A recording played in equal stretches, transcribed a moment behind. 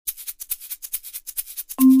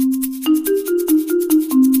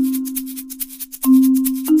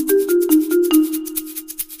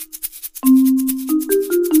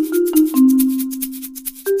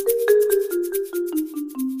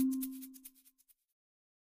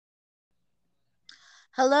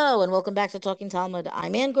Hello and welcome back to Talking Talmud.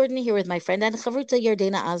 I'm Ann Gordon here with my friend and Chavruta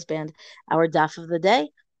Yardena Osband. Our daf of the day,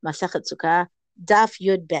 Masechet Sukkah, daf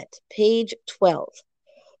Yud Bet, page 12.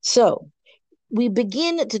 So we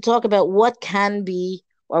begin to talk about what can be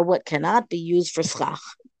or what cannot be used for schach.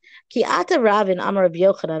 Ki ata Ravin Amar Rabbi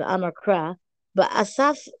Yochanan Amar Kra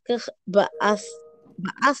ba'asaf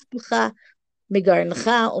ba'aspcha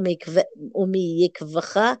Migarncha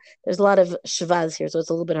umiyikvacha. There's a lot of shvaz here, so it's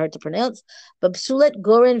a little bit hard to pronounce. But psulet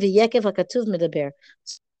goren v'yekev hakatuv medaber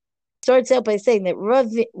starts out by saying that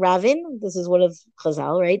Ravin, this is one of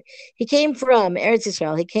Chazal, right? He came from Eretz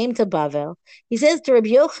Yisrael. He came to Bavel. He says to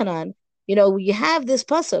Rabbi Yochanan, you have this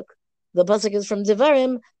pasuk. The pasuk is from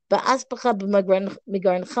Devarim, ba'aspacha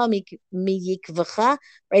b'migarncha miyikvacha,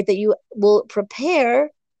 right? That you will prepare,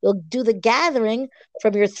 you'll do the gathering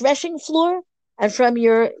from your threshing floor and from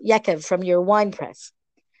your yakev, from your wine press.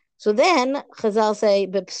 So then Chazal say,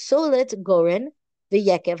 "Bepsolet goren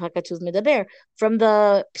v'yekev hakatuv medaber," from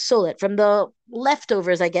the psolet, from the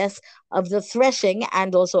leftovers, I guess, of the threshing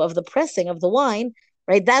and also of the pressing of the wine.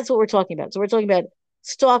 Right, that's what we're talking about. So we're talking about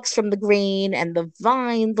stalks from the grain and the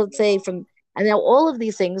vines, let's say, and now all of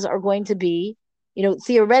these things are going to be,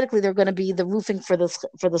 theoretically, they're going to be the roofing for the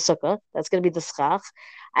sukkah. That's going to be the schach,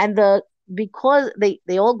 and because they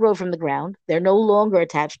all grow from the ground, they're no longer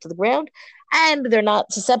attached to the ground, and they're not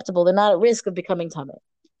susceptible. They're not at risk of becoming tamei.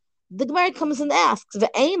 The Gemara comes and asks,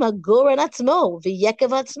 "Ve'ema goren atzmo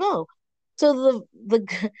v'yekev atzmo." So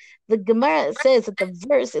the Gemara says that the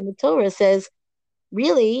verse in the Torah says,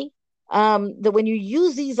 really, that when you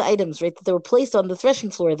use these items, right, that they were placed on the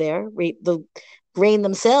threshing floor there, right, the grain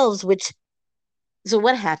themselves, so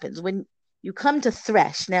what happens when you come to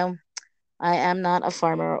thresh? Now, I am not a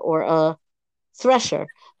farmer or a thresher,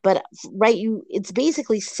 but right, it's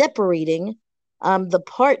basically separating the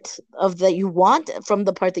part of that you want from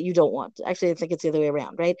the part that you don't want. Actually, I think it's the other way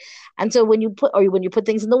around, right? And so when you put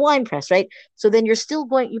things in the wine press, right? So then you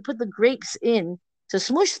put the grapes in to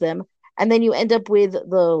smush them, and then you end up with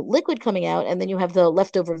the liquid coming out, and then you have the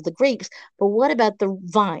leftover of the grapes. But what about the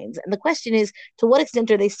vines? And the question is, to what extent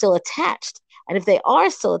are they still attached? And if they are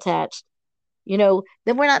still attached, then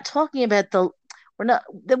we're not talking about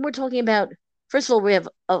we're talking about, first of all, we have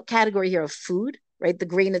a category here of food, right? The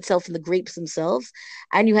grain itself and the grapes themselves.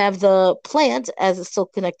 And you have the plant as it's still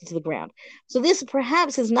connected to the ground. So this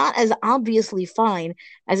perhaps is not as obviously fine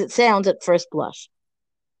as it sounds at first blush.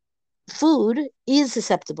 Food is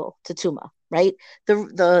susceptible to tuma, right?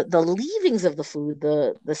 The leavings of the food,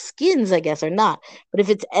 the skins, I guess, are not. But if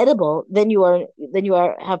it's edible, then you are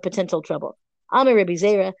have potential trouble. Amir Rabbi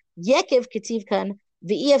Zera, Yekev Ketivkan,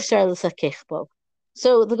 V'efshar l'sakechbo.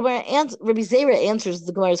 So the Rabbi Zera answers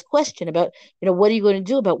the Gemara's question about, what are you going to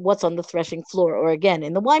do about what's on the threshing floor, or again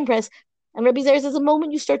in the wine press? And Rabbi Zera says, the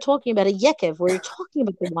moment you start talking about a yekev, where you're talking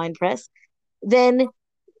about the wine press, then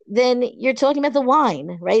you're talking about the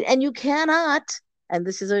wine, right? And you cannot, and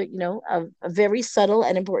this is a very subtle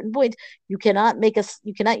and important point, you cannot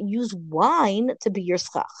use wine to be your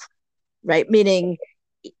schach, right? Meaning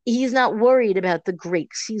he's not worried about the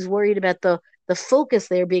grapes. He's worried about the focus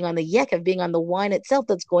there being on the yekev, being on the wine itself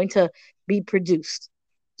that's going to be produced.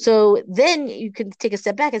 So then you can take a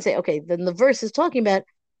step back and say, okay, then the verse is talking about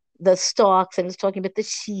the stalks and it's talking about the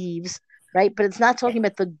sheaves, right? But it's not talking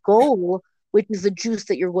about the goal, which is the juice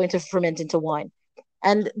that you're going to ferment into wine.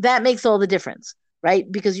 And that makes all the difference, right?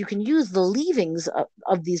 Because you can use the leavings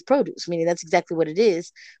of these produce, meaning that's exactly what it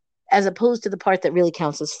is, as opposed to the part that really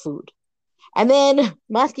counts as food. And then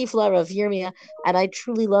Maski Flora of Yirmiyah, and I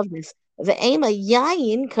truly love this. The Ema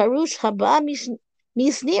Yain Karush Haba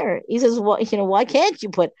Misnir. He says, why can't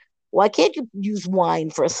you use wine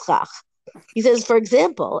for a schach? He says, for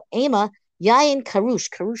example, Ema Yain Karush.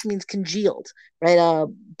 Karush means congealed, right?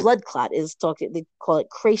 Blood clot is talking. They call it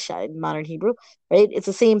kresha in modern Hebrew, right? It's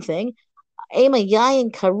the same thing. Ema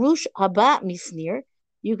Yain Karush Haba Misnir.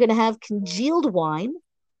 You can have congealed wine,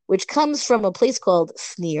 which comes from a place called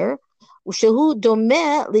Snir. Shehu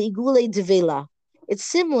domeh leigule devela. It's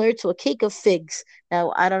similar to a cake of figs.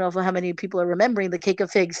 Now, I don't know how many people are remembering the cake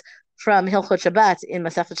of figs from Hilchot Shabbat in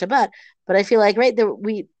Masechet Shabbat, but I feel like right there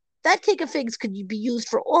that cake of figs could be used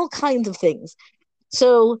for all kinds of things.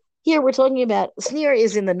 So here we're talking about Snir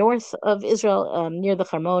is in the north of Israel, near the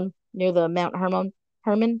Hermon, near the Mount Hermon,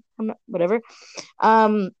 whatever.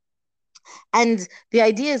 And the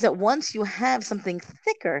idea is that once you have something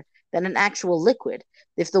thicker than an actual liquid,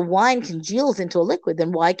 if the wine congeals into a liquid,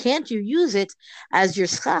 then why can't you use it as your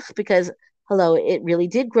schach? Because, hello, it really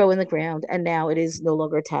did grow in the ground, and now it is no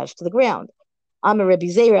longer attached to the ground. Amar Rabbi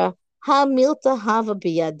Zera, ha milta hava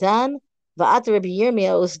biyadan, va'at Rabbi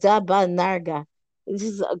Yirmiyah usda ba narga. This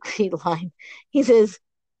is a great line. He says,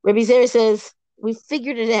 Rabbi Zera says, we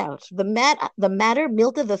figured it out. The matter,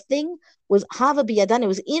 milta, the thing was hava biyadan. It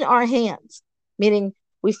was in our hands, meaning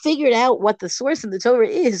we figured out what the source in the Torah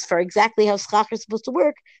is for exactly how schach is supposed to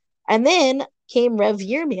work. And then came Rev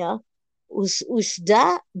Yirmiyah,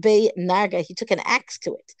 ushda be narga. He took an axe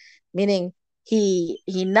to it, meaning he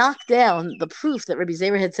knocked down the proof that Rabbi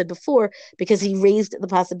Zera had said before because he raised the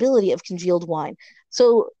possibility of congealed wine.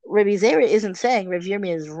 So Rabbi Zera isn't saying Rav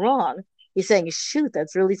Yirmiyah is wrong. He's saying, shoot,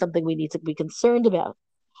 that's really something we need to be concerned about.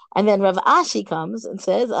 And then Rav Ashi comes and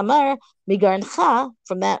says, Amar migarncha,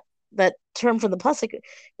 from that term from the pasuk,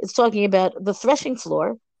 it's talking about the threshing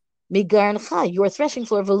floor. Migarncha, your threshing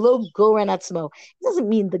floor, velo goren atzmo. It doesn't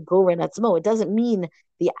mean the goren atzmo. It doesn't mean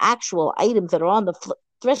the actual items that are on the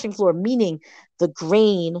threshing floor, meaning the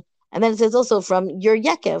grain. And then it says also from your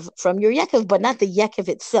yekev, but not the yekev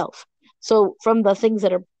itself. So from the things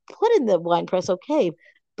that are put in the wine press, okay,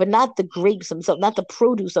 but not the grapes themselves, not the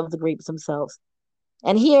produce of the grapes themselves.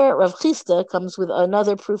 And here Rav Chisda comes with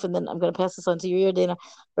another proof, and then I'm going to pass this on to you, Dana.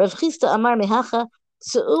 Rav Chisda Amar Mehacha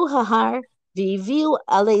Tzu'u Hahar V'Yiviu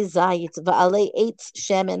Alei Zayit V'Alei Eitz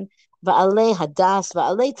Shemen V'Alei Hadas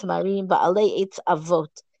V'Alei Tamarim V'Alei Eitz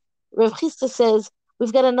Avot. Rav Chisda says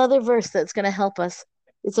we've got another verse that's going to help us.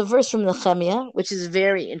 It's a verse from Nehemiah, which is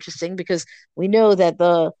very interesting because we know that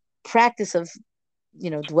the practice of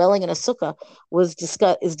dwelling in a sukkah is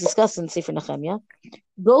discussed in Sefer Nehemiah.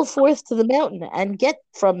 Go forth to the mountain and get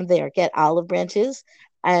olive branches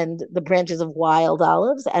and the branches of wild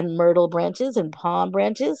olives and myrtle branches and palm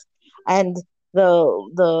branches and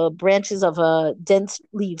the branches of a dense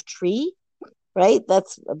leaf tree, right?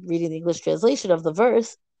 That's reading the English translation of the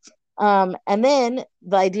verse. And then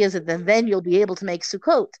the idea is that then you'll be able to make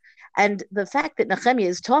Sukkot. And the fact that Nehemiah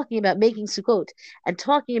is talking about making Sukkot and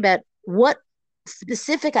talking about what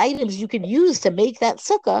specific items you can use to make that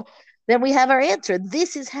sukkah, then we have our answer.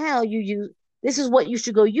 This is what you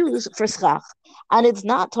should go use for schach. And it's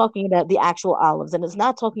not talking about the actual olives, and it's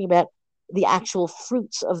not talking about the actual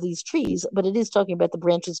fruits of these trees, but it is talking about the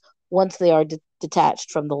branches once they are detached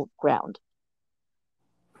from the ground.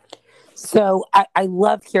 So I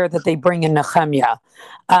love here that they bring in Nehemiah.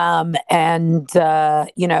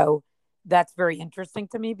 That's very interesting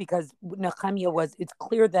to me because Nehemiah it's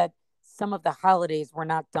clear that some of the holidays were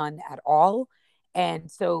not done at all.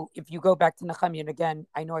 And so if you go back to Nehemiah, and again,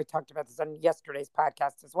 I know I talked about this on yesterday's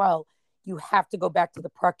podcast as well, you have to go back to the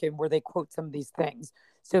Prakim where they quote some of these things.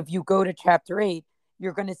 So if you go to chapter 8,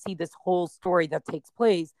 you're going to see this whole story that takes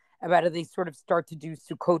place about how they sort of start to do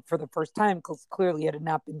Sukkot for the first time because clearly it had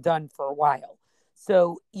not been done for a while.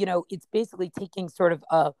 So, it's basically taking sort of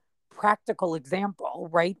a practical example,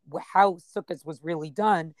 right? How Sukkot was really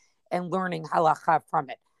done and learning halacha from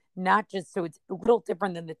it. Not just, so it's a little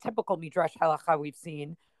different than the typical Midrash halacha we've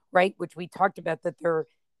seen, right? Which we talked about that there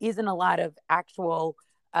isn't a lot of actual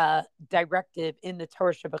directive in the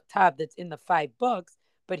Torah Shabbat that's in the 5 books.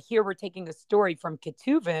 But here we're taking a story from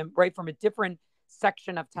Ketuvim, right? From a different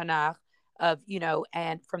section of Tanakh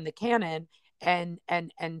and from the canon and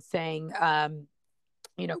saying,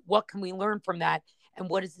 what can we learn from that? And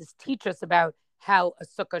what does this teach us about how a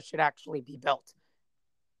sukkah should actually be built?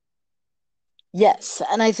 Yes,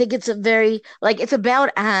 and I think it's it's about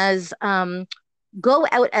as go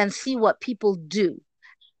out and see what people do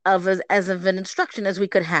as of an instruction as we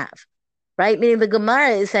could have, right? Meaning the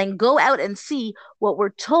Gemara is saying go out and see what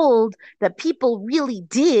we're told that people really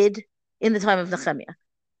did in the time of Nehemiah,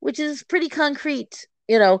 which is pretty concrete.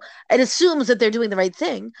 It assumes that they're doing the right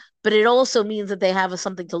thing, but it also means that they have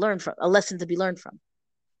something to learn from, a lesson to be learned from.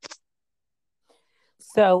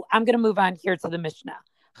 So I'm going to move on here to the Mishnah.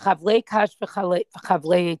 Chavlei kash v'chavlei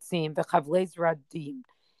etzim v'chavlei zradim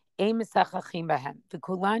ein misachachim b'hem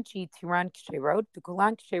v'kulan she'itiran ksherot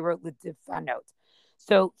v'kulan ksherot l'difanot.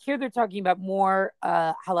 So here they're talking about more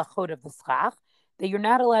halachot of the schach that you're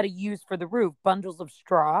not allowed to use for the roof, bundles of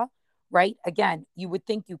straw, right? Again, you would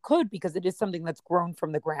think you could because it is something that's grown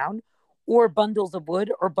from the ground, or bundles of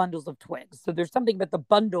wood or bundles of twigs. So there's something about the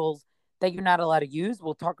bundles that you're not allowed to use.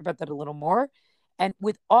 We'll talk about that a little more. And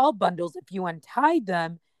with all bundles, if you untie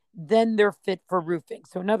them, then they're fit for roofing.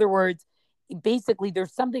 So in other words, basically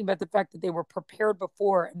there's something about the fact that they were prepared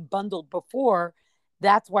before and bundled before.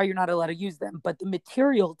 That's why you're not allowed to use them. But the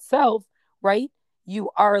material itself, right,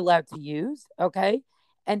 you are allowed to use, okay?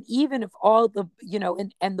 And even if all the,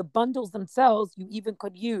 and the bundles themselves, you even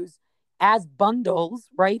could use as bundles,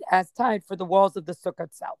 right, as tied for the walls of the sukkah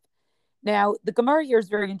itself. Now, the Gemara here is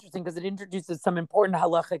very interesting because it introduces some important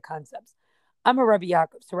halachic concepts. I'm a Rabbi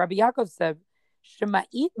Yaakov. So Rabbi Yaakov said,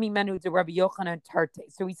 Shema'it mimenu de Rabbi Yochanan tarte.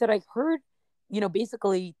 So he said, I heard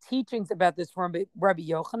basically teachings about this from Rabbi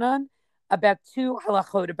Yochanan about two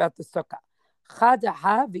halachot about the sukkah.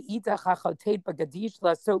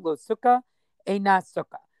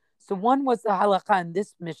 So one was the halacha in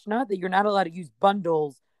this Mishnah that you're not allowed to use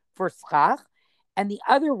bundles for schach, and the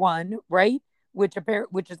other one, right, which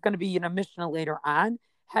is going to be in a Mishnah later on,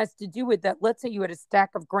 has to do with that. Let's say you had a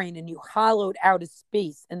stack of grain and you hollowed out a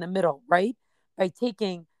space in the middle, right, by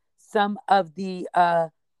taking some of the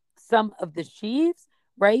sheaves,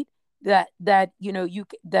 right, that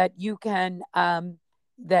you can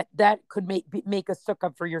that could make a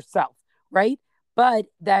sukkah for yourself, right? But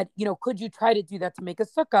that, could you try to do that to make a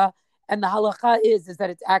sukkah? And the halacha is that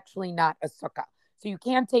it's actually not a sukkah. So you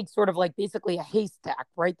can't take sort of like basically a haystack,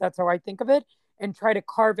 right? That's how I think of it, and try to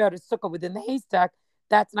carve out a sukkah within the haystack.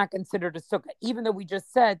 That's not considered a sukkah, even though we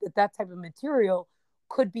just said that type of material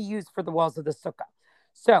could be used for the walls of the sukkah.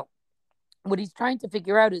 So what he's trying to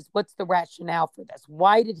figure out is what's the rationale for this?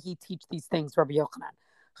 Why did he teach these things, Rabbi Yochanan?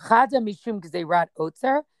 Chada mishum gzeirat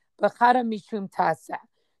otzer, b'chada mishum taseh.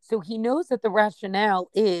 So he knows that the rationale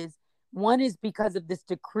is, one is because of this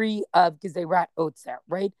decree of gzeirat otzer,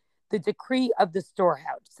 right? The decree of the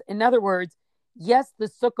storehouse. In other words, yes, the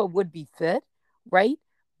sukkah would be fit, right?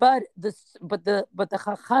 But the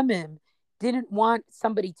chachamim didn't want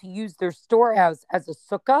somebody to use their storehouse as a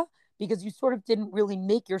sukkah, because you sort of didn't really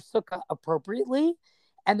make your sukkah appropriately.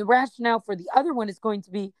 And the rationale for the other one is going to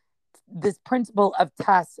be this principle of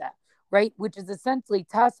tasa, right? Which is essentially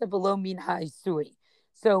tasa v'lo min ha'isui.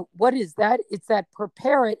 So what is that? It's that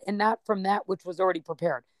prepare it and not from that which was already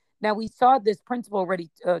prepared. Now, we saw this principle already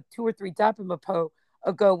 2 or 3 dapim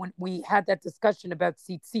ago when we had that discussion about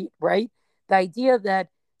tzitzit, right? The idea that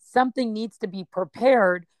something needs to be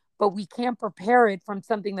prepared, but we can't prepare it from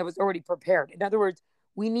something that was already prepared. In other words,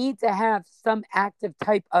 we need to have some active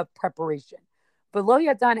type of preparation. But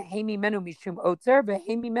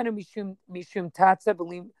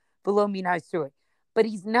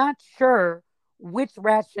he's not sure which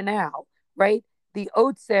rationale, right? The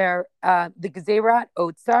otzer, the gezerat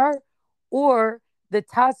otzer, or the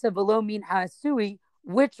tasa v'lo min ha'asui,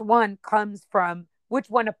 which one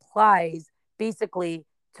applies basically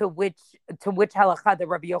to which halacha that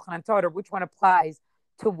Rabbi Yochanan taught, or which one applies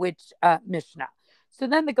to which Mishnah. So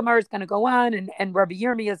then the Gemara is going to go on, and Rabbi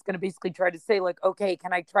Yirmiyah is going to basically try to say, like, okay,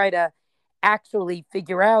 can I try to actually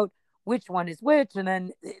figure out which one is which? And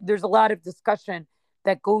then there's a lot of discussion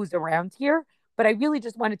that goes around here. But I really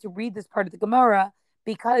just wanted to read this part of the Gemara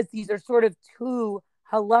because these are sort of two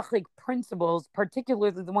halachic principles,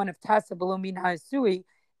 particularly the one of Tasa v'lo min ha'asui,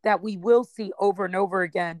 that we will see over and over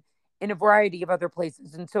again in a variety of other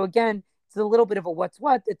places. And so again, it's a little bit of a what's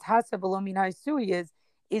what. The Tasa v'lo min ha'asui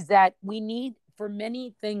is that we need, for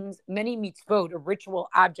many things, many mitzvot or ritual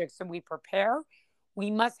objects that we prepare, we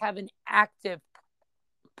must have an active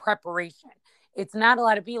preparation. It's not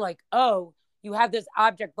allowed to be like, oh, you have this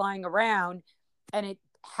object lying around and it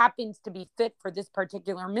happens to be fit for this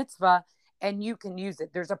particular mitzvah and you can use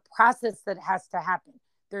it. There's a process that has to happen.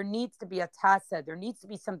 There needs to be a tasa. There needs to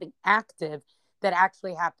be something active that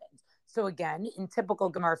actually happens. So again, in typical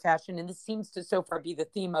Gemara fashion, and this seems to so far be the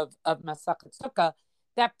theme of Masachet Sukkah,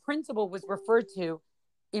 that principle was referred to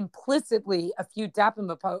implicitly a few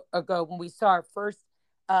dapim ago when we saw our first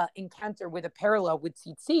encounter with a parallel with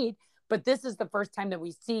tzitzit. But this is the first time that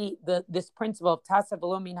we see this principle of tasa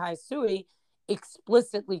v'lo min ha'asui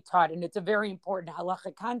explicitly taught. And it's a very important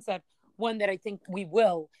halachic concept, one that I think we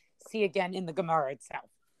will see again in the Gemara itself.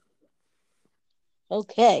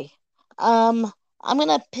 Okay. I'm going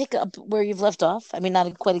to pick up where you've left off. I mean,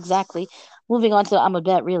 not quite exactly. Moving on to Amud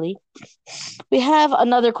Bet, really. We have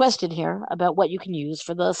another question here about what you can use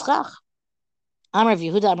for the schach. Amar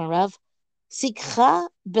Yehuda Amarav, Sikcha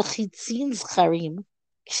bechitzin zcharim,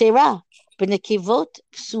 kshera benekivot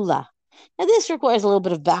psula. Now, this requires a little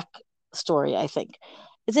bit of backstory, I think.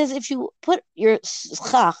 It says if you put your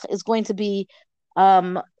schach is going to be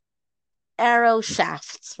arrow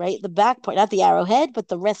shafts, right? The back part, not the arrowhead, but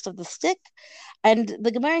the rest of the stick. And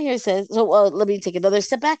the Gemara here says, so let me take another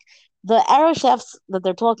step back. The arrow shafts that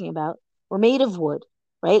they're talking about were made of wood,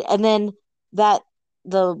 right? And then that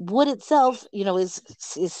the wood itself, is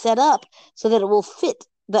set up so that it will fit,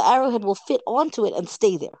 the arrowhead will fit onto it and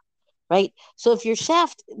stay there, right? So if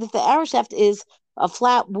the arrow shaft is a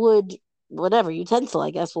flat wood, whatever, utensil, I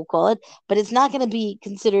guess we'll call it, but it's not going to be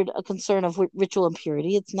considered a concern of ritual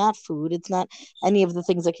impurity. It's not food. It's not any of the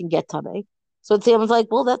things that can get tamei. So it sounds like,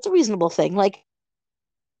 well, that's a reasonable thing. Like,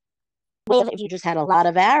 if you just had a lot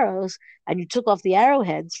of arrows and you took off the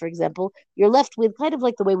arrowheads, for example, you're left with kind of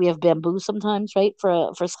like the way we have bamboo sometimes, right?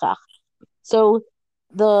 For schach. So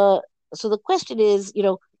the question is,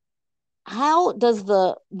 how does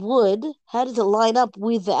the wood, how does it line up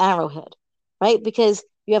with the arrowhead, right? Because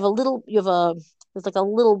there's like a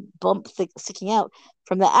little bump sticking out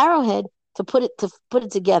from the arrowhead to put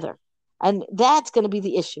it together, and that's going to be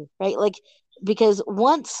the issue, right? Like because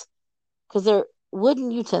they're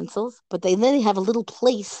wooden utensils, but they have a little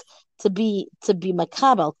place to be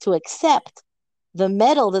makabel to accept the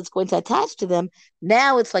metal that's going to attach to them.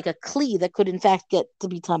 Now it's like a kli that could in fact get to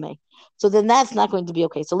be tame. So then that's not going to be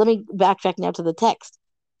okay. So let me backtrack now to the text.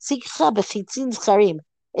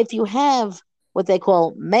 If you have what they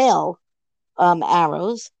call male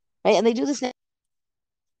arrows, right, and they do this now,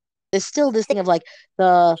 there's still this thing of like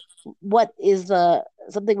the what is the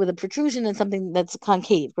something with a protrusion and something that's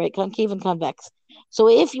concave, right? Concave and convex. So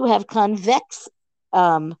if you have convex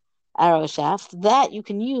um, arrow shaft, that you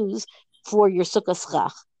can use for your sukkah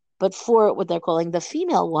schach. But for what they're calling the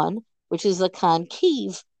female one, which is a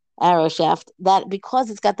concave arrow shaft, that because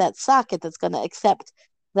it's got that socket that's going to accept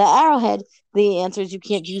the arrowhead, the answer is you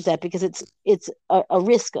can't use that because it's a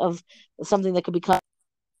risk of something that could become.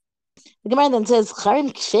 The Gemara then says,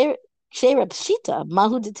 "Charim ksher pshita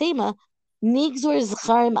mahu detema nigzor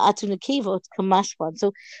zcharim atu nekevot kamashvan."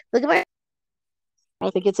 So the Gemara,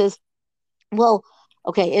 I think it says, well,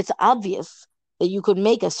 okay, it's obvious that you could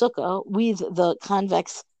make a sukkah with the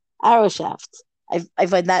convex arrow shafts. I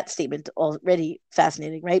find that statement already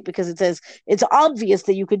fascinating, right? Because it says it's obvious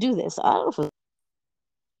that you could do this. I don't know.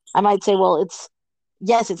 I might say, well, it's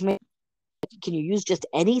made. Can you use just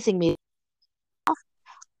anything made?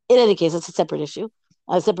 In any case, it's a separate issue,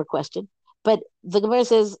 a separate question. But the Gemara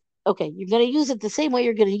says, okay, you're going to use it the same way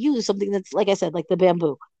you're going to use something that's, like I said, like the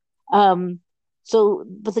bamboo. Um,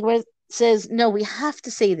 but the Gemara says, no, we have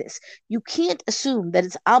to say this. You can't assume that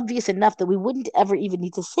it's obvious enough that we wouldn't ever even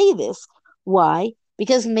need to say this. Why?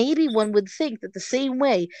 Because maybe one would think that the same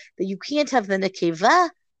way that you can't have the nekeva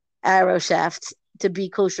arrow shafts to be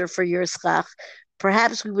kosher for your schach,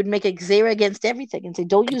 perhaps we would make a gzera against everything and say,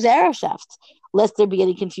 don't use arrow shafts, lest there be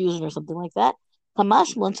any confusion or something like that.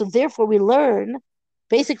 Kamashmon. So therefore we learn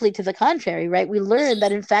basically to the contrary, right? We learn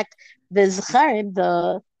that in fact the zcharim,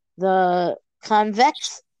 the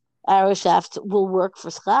convex arrow shaft will work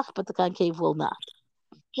for schach, but the concave will not.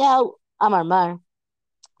 Now, Amar Mar.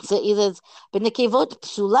 So he says, "B'nekevot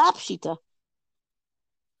psula pshita."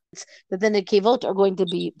 That then the kevot are going to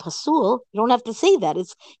be pasul. You don't have to say that.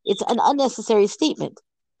 It's an unnecessary statement.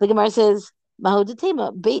 The Gemara says,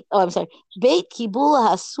 "Mahodetema beit." Oh, I'm sorry. Beit kibul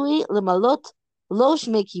hasui lemalot lo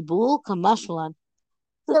shme kibul kamashmalan.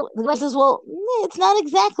 So the Gemara says, well, it's not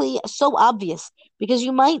exactly so obvious because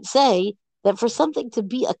you might say that for something to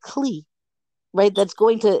be a kli, right, that's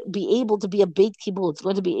going to be able to be a beit kibul, it's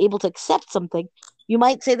going to be able to accept something, you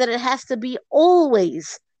might say that it has to be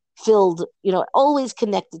always filled, always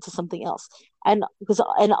connected to something else. And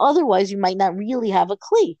otherwise you might not really have a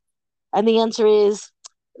kli. And the answer is,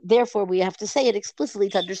 therefore, we have to say it explicitly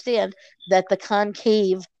to understand that the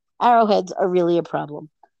concave arrowheads are really a problem,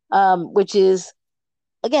 which is,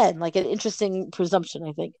 again, like an interesting presumption,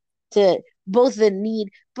 I think, to both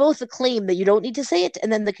the claim that you don't need to say it,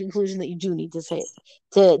 and then the conclusion that you do need to say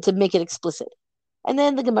it to make it explicit. And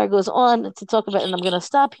then the Gemara goes on to talk about, and I'm going to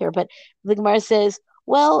stop here, but the Gemara says,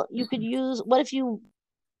 well, you could use, what if you,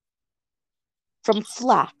 from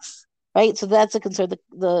flax, right? So that's a concern.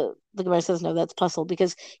 The Gemara says, no, that's puzzle,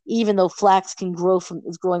 because even though flax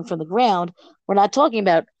is growing from the ground, we're not talking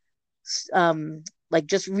about like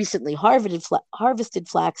just recently harvested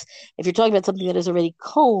flax. If you're talking about something that is already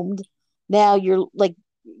combed, now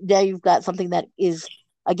you've got something that is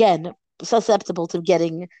again susceptible to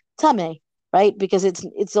getting tame, right? Because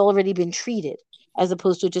it's already been treated, as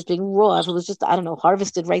opposed to it just being raw. If it was just, I don't know,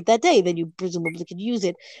 harvested right that day, then you presumably could use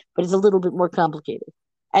it, but it's a little bit more complicated.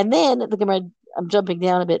 And then the Gemara, I'm jumping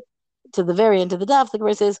down a bit to the very end of the daf. The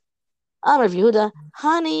Gemara says, Amar Yehuda,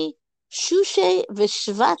 Hani Shushe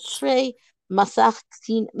v'shvatzre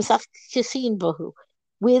masachtin bohu.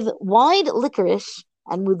 With wide licorice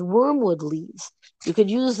and with wormwood leaves, you could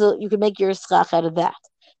make your schach out of that,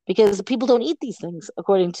 because people don't eat these things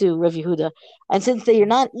according to Rav Yehuda, and since they are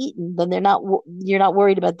not eaten, then you're not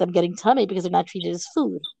worried about them getting tummy because they're not treated as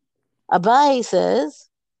food. Abai says,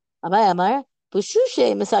 Abai Amar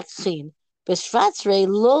Bushushe mesakchin b'shvatzre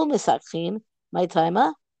lo mesakchin. My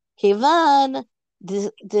timer. Kivan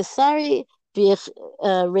desari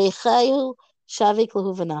rechayu shavik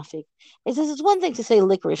lahu v'nafik. It says it's one thing to say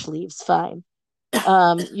licorice leaves, fine.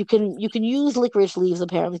 You can use licorice leaves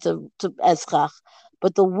apparently to as chach,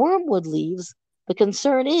 but the wormwood leaves, the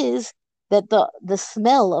concern is that the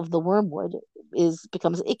smell of the wormwood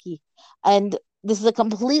becomes icky, and this is a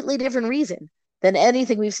completely different reason. than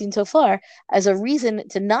anything we've seen so far as a reason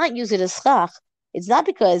to not use it as schach. It's not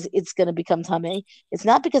because it's going to become tamei. It's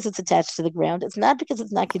not because it's attached to the ground. It's not because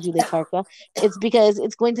it's not kedule karka. It's because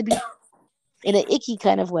it's going to be in an icky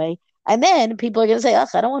kind of way. And then people are going to say, "Ugh,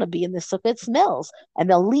 I don't want to be in this sukkah. It smells," and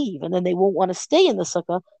they'll leave, and then they won't want to stay in the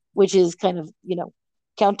sukkah, which is kind of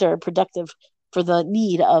counterproductive for the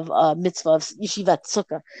need of mitzvah of yeshivat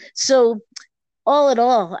sukkah. So all in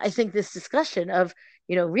all, I think this discussion of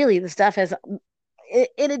really the stuff has,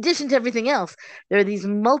 in addition to everything else, there are these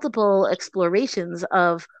multiple explorations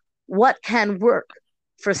of what can work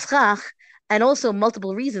for schach, and also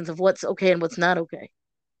multiple reasons of what's okay and what's not okay.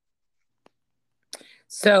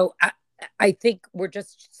 So I think we're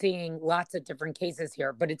just seeing lots of different cases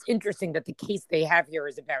here, but it's interesting that the case they have here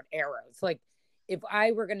is about arrows. Like, if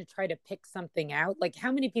I were going to try to pick something out, like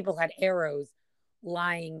how many people had arrows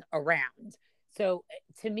lying around? So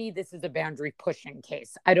to me, this is a boundary pushing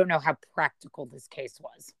case. I don't know how practical this case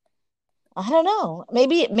was. I don't know.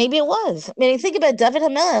 Maybe it was. I mean, think about David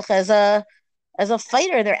HaMelech as a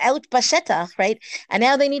fighter. They're out bashetach, right? And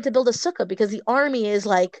now they need to build a sukkah because the army is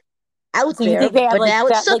like out So there, they had, but now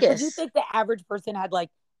it's sukkahs. Like, do you think the average person had like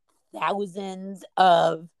thousands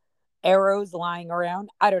of arrows lying around?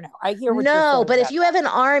 I don't know. I hear what you're saying. No, but if you have an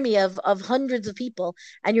army of hundreds of people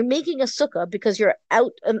and you're making a sukkah because you're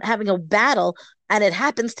out having a battle and it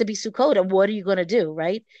happens to be Sukkot, and what are you going to do,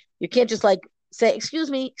 right? You can't just like say,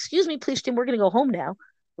 excuse me, please, Tim, we're going to go home now,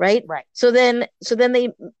 right? Right. So then they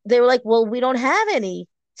were like, well, we don't have any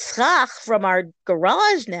schach from our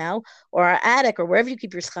garage now, or our attic, or wherever you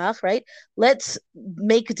keep your schach, right? Let's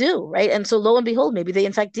make do, right? And so lo and behold, maybe they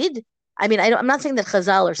in fact did. I mean, I'm not saying that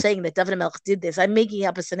Chazal are saying that David HaMelech did this. I'm making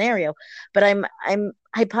up a scenario, but I'm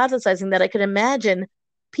hypothesizing that I could imagine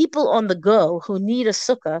people on the go who need a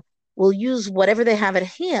sukkah will use whatever they have at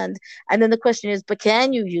hand. And then the question is, but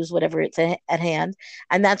can you use whatever it's at hand?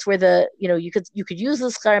 And that's where you could use the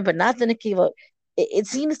scharim, but not the nekivot. It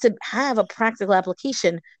seems to have a practical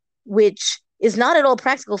application, which is not at all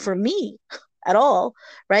practical for me at all,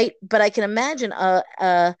 right? But I can imagine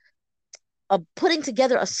a putting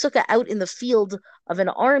together a sukkah out in the field of an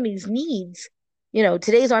army's needs.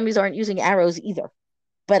 Today's armies aren't using arrows either,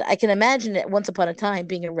 but I can imagine it once upon a time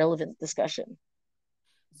being a relevant discussion.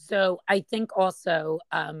 So I think also,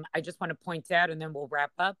 I just want to point out, and then we'll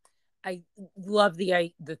wrap up. I love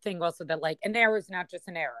the thing also that like an arrow is not just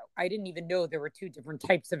an arrow. I didn't even know there were two different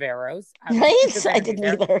types of arrows. Right? I didn't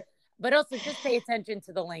either. But also just pay attention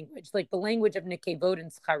to the language, like the language of nekevot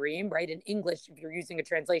and scharim, right? In English, if you're using a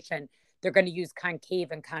translation, they're going to use concave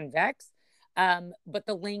and convex. But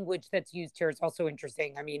the language that's used here is also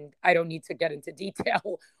interesting. I mean, I don't need to get into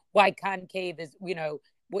detail why concave is,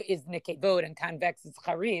 what is nekevot and convex is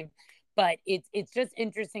scharim, but it's just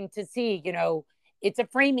interesting to see, it's a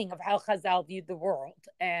framing of how Chazal viewed the world,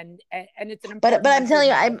 and it's an important. But I'm telling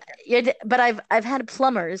you, I've had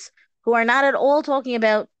plumbers who are not at all talking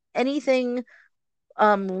about anything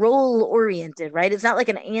role oriented, right? It's not like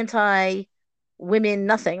an anti women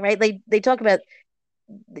nothing, right? They talk about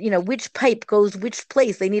which pipe goes which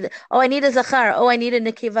place. They need I need a zachar, I need a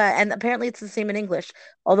nekiva, and apparently it's the same in English.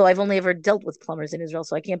 Although I've only ever dealt with plumbers in Israel,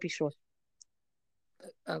 so I can't be sure.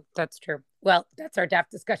 Oh, that's true. Well, that's our DAF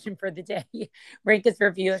discussion for the day. Rate us,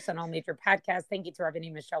 review us on all major podcasts. Thank you to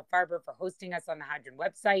Rabbanit Michelle Farber for hosting us on the Hadran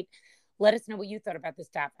website. Let us know what you thought about this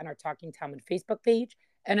DAF on our Talking Talmud Facebook page.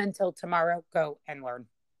 And until tomorrow, go and learn.